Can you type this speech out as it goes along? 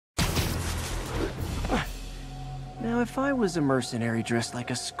Now, if I was a mercenary dressed like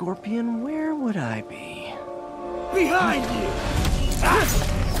a scorpion, where would I be? Behind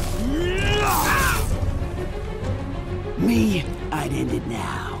you! Me, I'd end it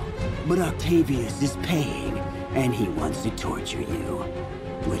now. But Octavius is paying, and he wants to torture you,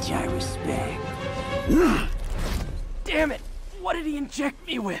 which I respect. Damn it! What did he inject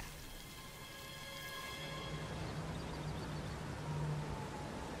me with?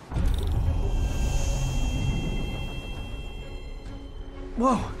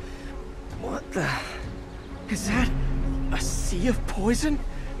 Whoa! What the... Is that... a sea of poison?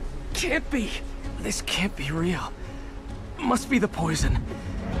 Can't be! This can't be real. Must be the poison.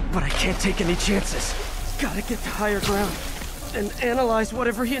 But I can't take any chances. Gotta get to higher ground and analyze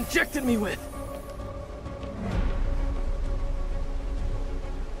whatever he injected me with.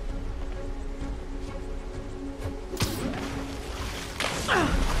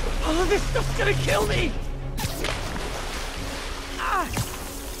 All of this stuff's gonna kill me!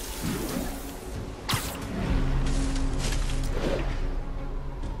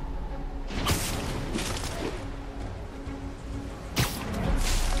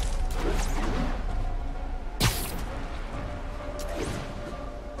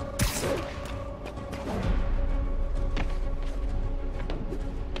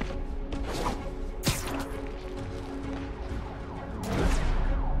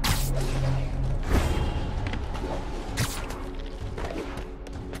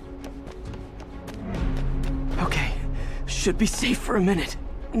 Should be safe for a minute.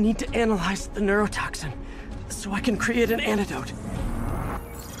 Need to analyze the neurotoxin, so I can create an antidote.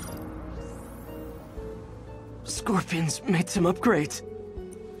 Scorpion's made some upgrades.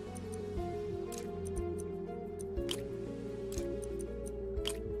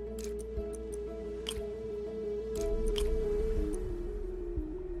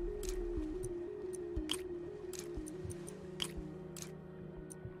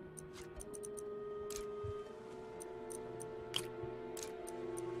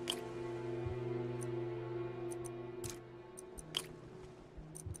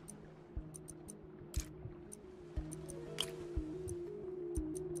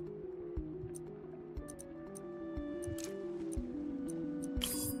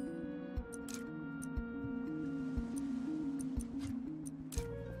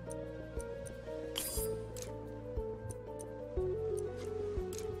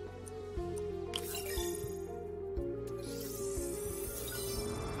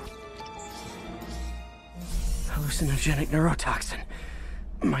 Hallucinogenic neurotoxin.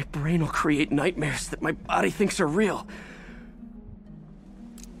 My brain will create nightmares that my body thinks are real.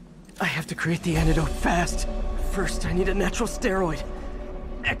 I have to create the antidote fast. First, I need a natural steroid.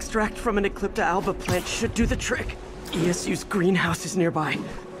 Extract from an Eclipta alba plant should do the trick. ESU's greenhouse is nearby.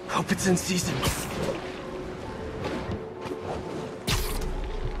 Hope it's in season.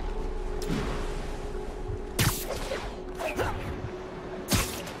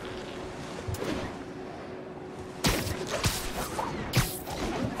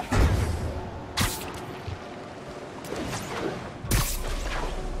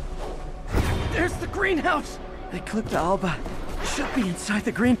 Greenhouse! The Eclipta alba should be inside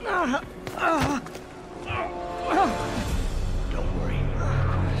the green... Don't worry.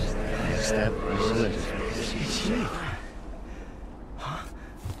 Is that really... It's you. Huh?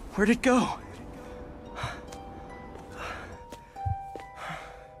 Where'd it go?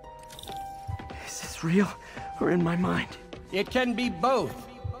 Is this real or in my mind? It can be both.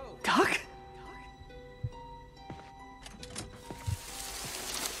 Doc?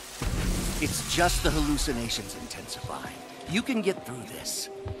 It's just the hallucinations intensifying. You can get through this.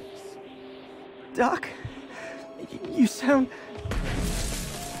 Doc? You sound...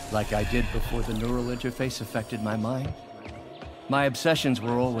 Like I did before the neural interface affected my mind? My obsessions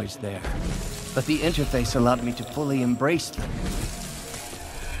were always there, but the interface allowed me to fully embrace them.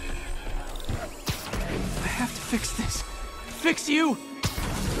 I have to fix this. Fix you!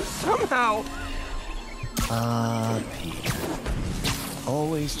 Somehow! Peter.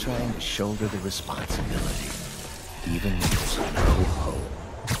 Always trying to shoulder the responsibility, even when there's no hope.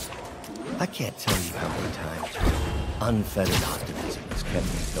 I can't tell you how many times unfettered optimism has kept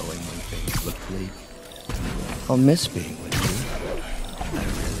me going when things look bleak. I'll miss being with you. I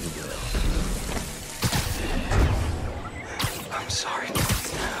really will. I'm sorry.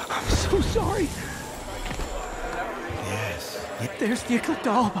 I'm so sorry. Yes. There's the Eclipta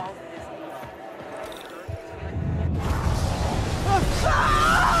alba.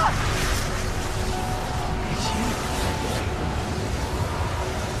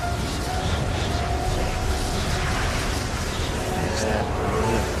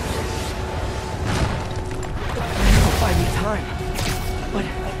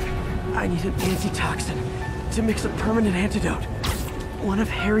 I need an antitoxin to mix a permanent antidote. One of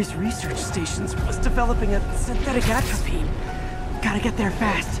Harry's research stations was developing a synthetic atropine. Gotta get there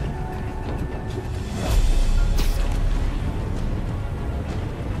fast.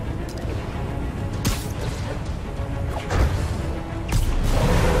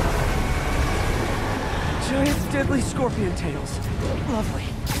 Giant deadly scorpion tails. Lovely.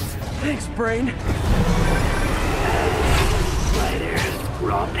 Thanks, Brain. Right there.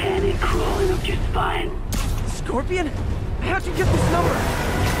 Raw panic crawling up your spine. Scorpion? How'd you get this number?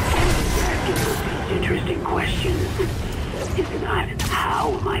 Asking those interesting questions. It's not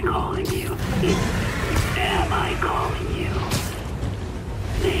how am I calling you, it's am I calling you.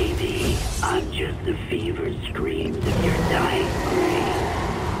 Maybe I'm just the fevered screams of your dying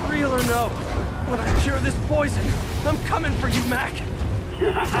brain. Real or no, when I cure this poison, I'm coming for you, Mac.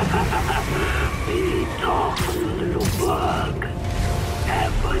 Maybe talk, little bug.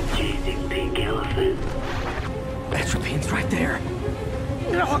 Have fun chasing pink elephants. Atropine's right there.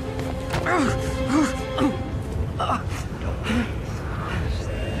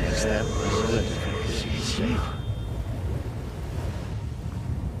 Is that shape?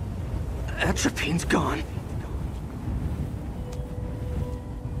 Atropine's gone.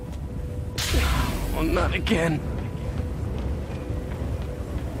 Oh, not again.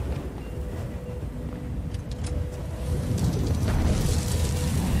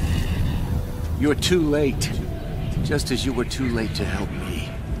 You're too late. Just as you were too late to help me.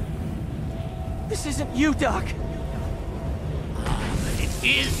 This isn't you, Doc. But it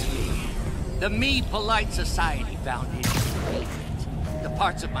is me. The me polite society founded. The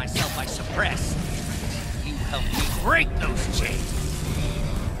parts of myself I suppressed. You helped me break those chains.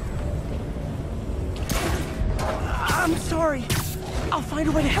 I'm sorry. I'll find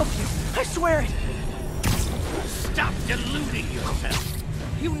a way to help you. I swear it. Stop deluding yourself.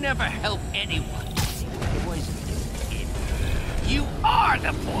 You never help anyone. Poison is in you. You are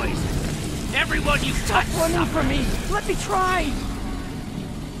the poison. Everyone you Stop touch running suffers. from me. Let me try.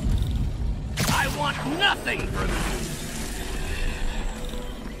 I want nothing from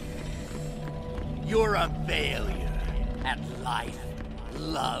you. You're a failure at life,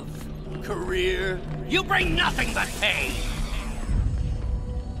 love, career. You bring nothing but pain.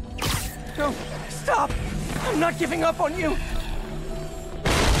 No, stop. I'm not giving up on you.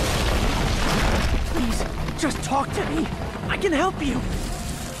 Please, just talk to me. I can help you.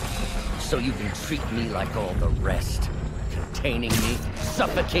 So you can treat me like all the rest? Containing me?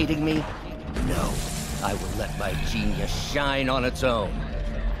 Suffocating me? No, I will let my genius shine on its own.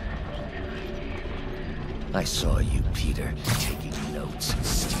 I saw you, Peter, taking notes,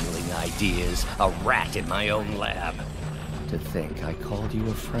 stealing ideas, a rat in my own lab. To think I called you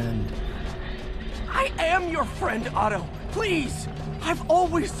a friend. I am your friend, Otto. Please. I've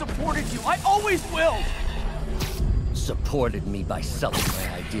always supported you. I always will. Supported me by selling my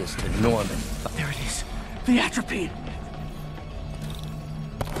ideas to Norman. There it is. The atropine.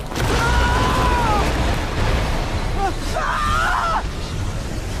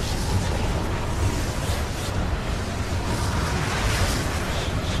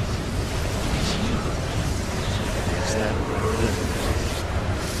 Is that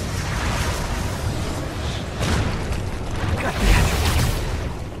Got the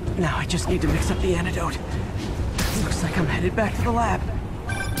atropine. Now I just need to mix up the antidote. Looks like I'm headed back to the lab.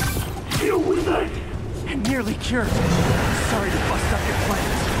 Still with us? And nearly cured. Sorry to bust up your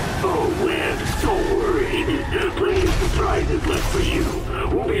plans. Oh, Webb, don't worry. Plenty of surprises left for you.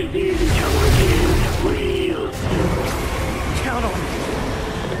 We'll be seeing each other again, real soon. Count on me.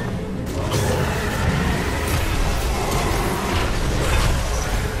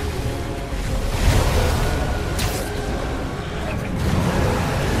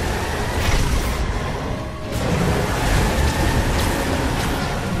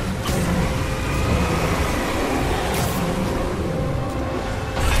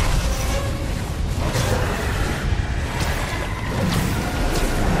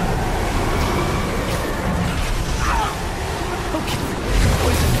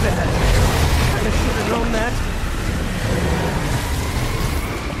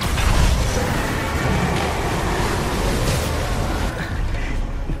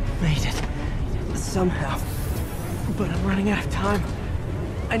 Somehow. But I'm running out of time.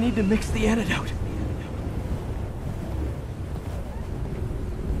 I need to mix the antidote.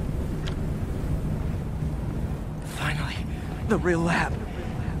 Finally, the real lab.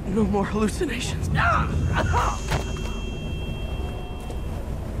 No more hallucinations.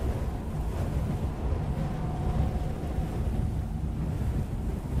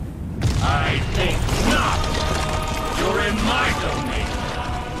 I think not! You're in my domain!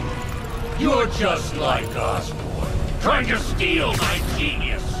 You're just like Osborn, trying to steal my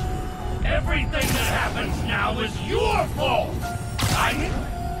genius. Everything that happens now is your fault.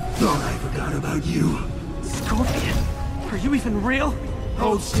 Thought I forgot about you. Scorpion, are you even real?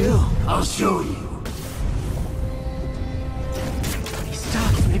 Hold still. I'll show you. When he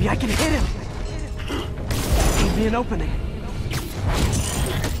stops, maybe I can hit him. Give me an opening.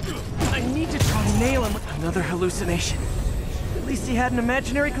 I need to try to nail him. Another hallucination. At least he had an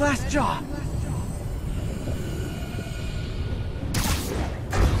imaginary glass jaw.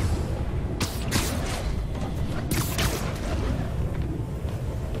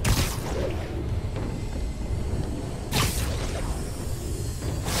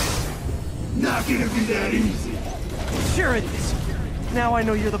 Not gonna be that easy. Sure it is. Now I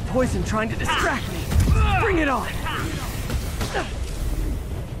know you're the poison trying to distract me. Bring it on!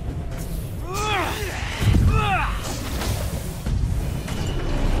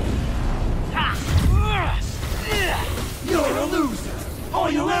 You're a loser.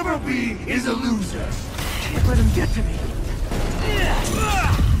 All you'll ever be is a loser. Can't let him get to me.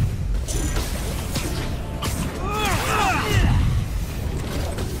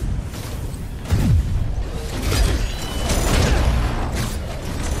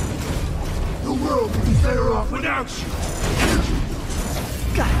 The world would be better off without you.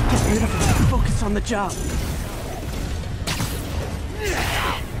 Gotta get rid of him. Focus on the job.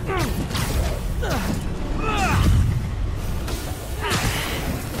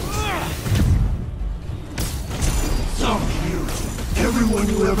 So cute. Everyone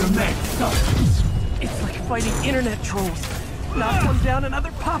you ever met suffers. It's like fighting internet trolls. Knock one down,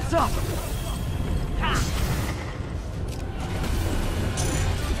 another pops up.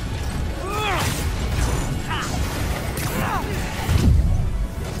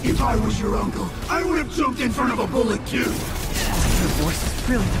 If I was your uncle, I would have jumped in front of a bullet too. Your voice has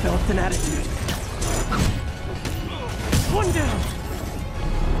really developed an attitude. One down.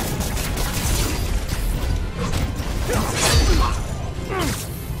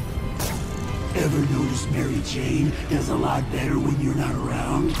 Ever notice Mary Jane does a lot better when you're not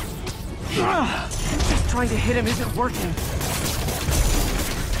around? Just trying to hit him isn't working.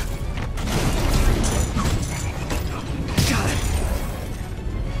 Got it.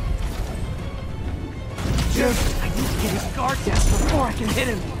 Just I need to get his guard down before I can hit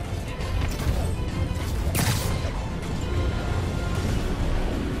him.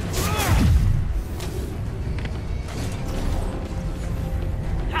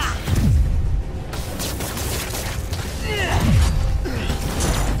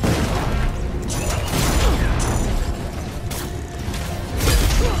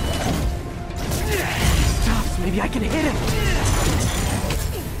 Maybe I can hit him.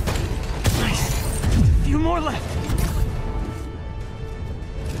 Nice. A few more left.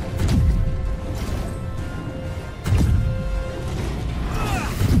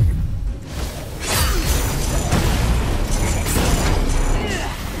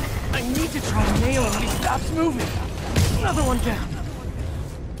 I need to try to nail him when he stops moving. Another one down.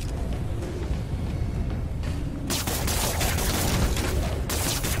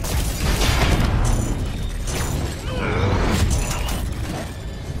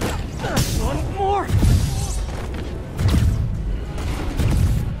 One more.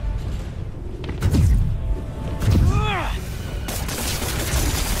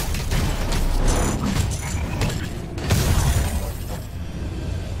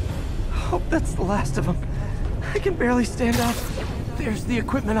 Hope that's the last of them. I can barely stand up. There's the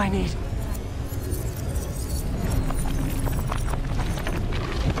equipment I need.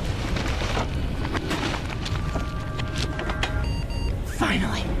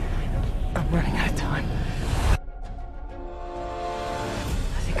 Finally. I'm running out of time.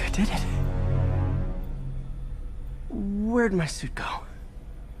 I think I did it. Where'd my suit go?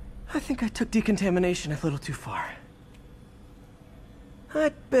 I think I took decontamination a little too far.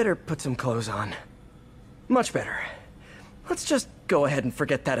 I'd better put some clothes on. Much better. Let's just go ahead and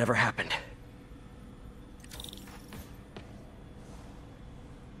forget that ever happened.